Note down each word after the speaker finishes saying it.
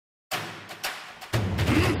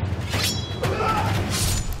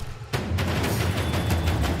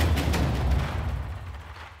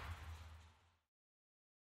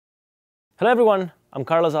Hello everyone, I'm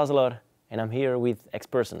Carlos Ocelote and I'm here with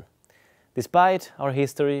xPerson. Despite our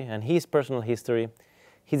history and his personal history,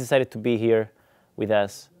 he decided to be here with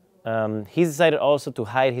us. He's decided also to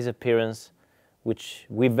hide his appearance, which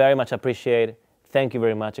we very much appreciate. Thank you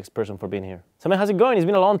very much, xPerson, for being here. So man, how's it going? It's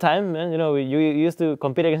been a long time, man. You know, you used to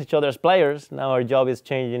compete against each other as players. Now our job is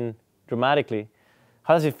changing dramatically.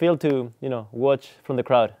 How does it feel to, watch from the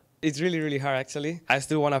crowd? It's really, really hard, actually. I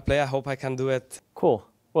still want to play. I hope I can do it. Cool.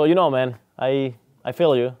 Well, man, I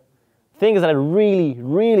feel you. Thing is that I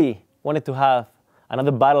really wanted to have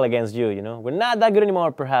another battle against you, We're not that good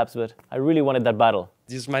anymore, perhaps, but I really wanted that battle.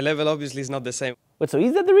 Just my level obviously is not the same. Wait, so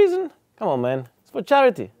is that the reason? Come on, man. It's for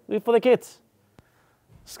charity. Do it for the kids.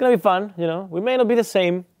 It's gonna be fun, We may not be the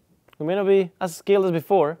same. We may not be as skilled as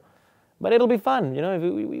before, but it'll be fun,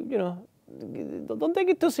 Don't take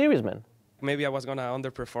it too serious, man. Maybe I was gonna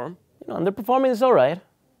underperform. Underperforming is all right.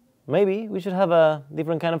 Maybe we should have a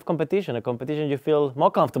different kind of competition, a competition you feel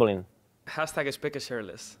more comfortable in. Hashtag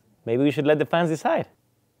xpektations. Maybe we should let the fans decide.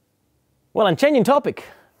 Well, and changing topic,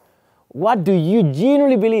 what do you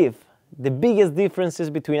genuinely believe the biggest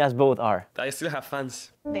differences between us both are? I still have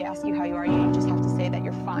fans. They ask you how you are, you just have to say that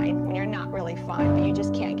you're fine when you're not really fine, but you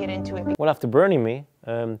just can't get into it. Well, after burning me,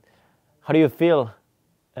 how do you feel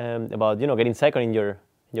about, getting second in your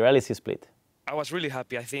LEC split? I was really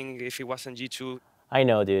happy. I think if it wasn't G2... I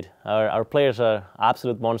know, dude. Our players are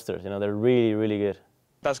absolute monsters, They're really good.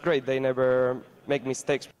 That's great. They never make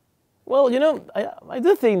mistakes. Well, I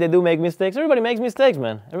do think they do make mistakes. Everybody makes mistakes,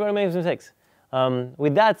 man. Everybody makes mistakes.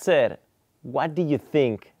 With that said, what did you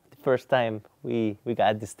think the first time we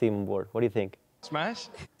got this team on board? What do you think? Smash?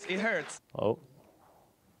 It hurts. Oh,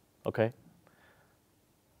 okay.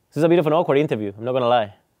 This is a bit of an awkward interview, I'm not gonna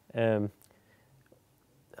lie.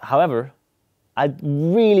 However, I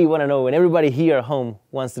really want to know, and everybody here at home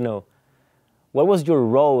wants to know, what was your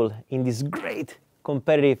role in this great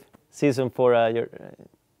competitive season for your...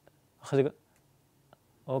 how's it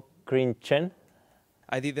go? Chen?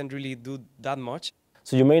 I didn't really do that much.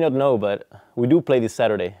 So you may not know, but we do play this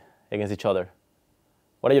Saturday against each other.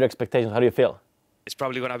 What are your expectations? How do you feel? It's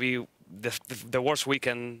probably going to be the worst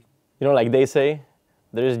weekend. Like they say,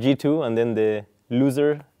 there is G2 and then the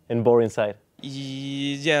loser and boring side.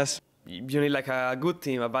 Yes. You need like a good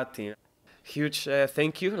team, a bad team. Huge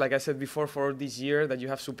thank you, like I said before, for this year that you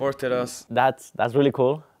have supported us. That's really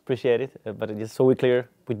cool. Appreciate it. But just so we're clear,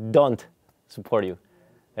 we don't support you.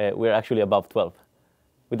 We're actually above 12.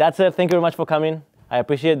 With that said, thank you very much for coming. I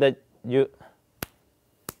appreciate that you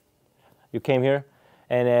came here.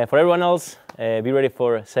 And for everyone else, be ready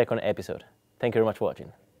for a second episode. Thank you very much for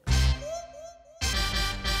watching.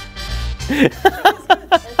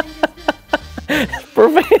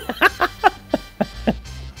 Perfect.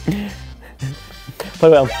 By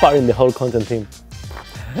the way, I'm firing the whole content team.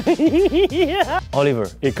 Yeah. Oliver,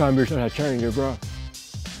 Your conversion had turned your bro.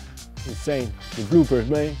 Insane. The bloopers,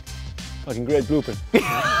 man. Fucking great bloopers.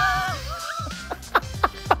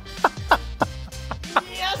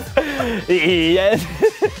 Yes.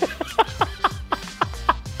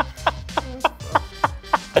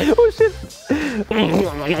 Oh shit.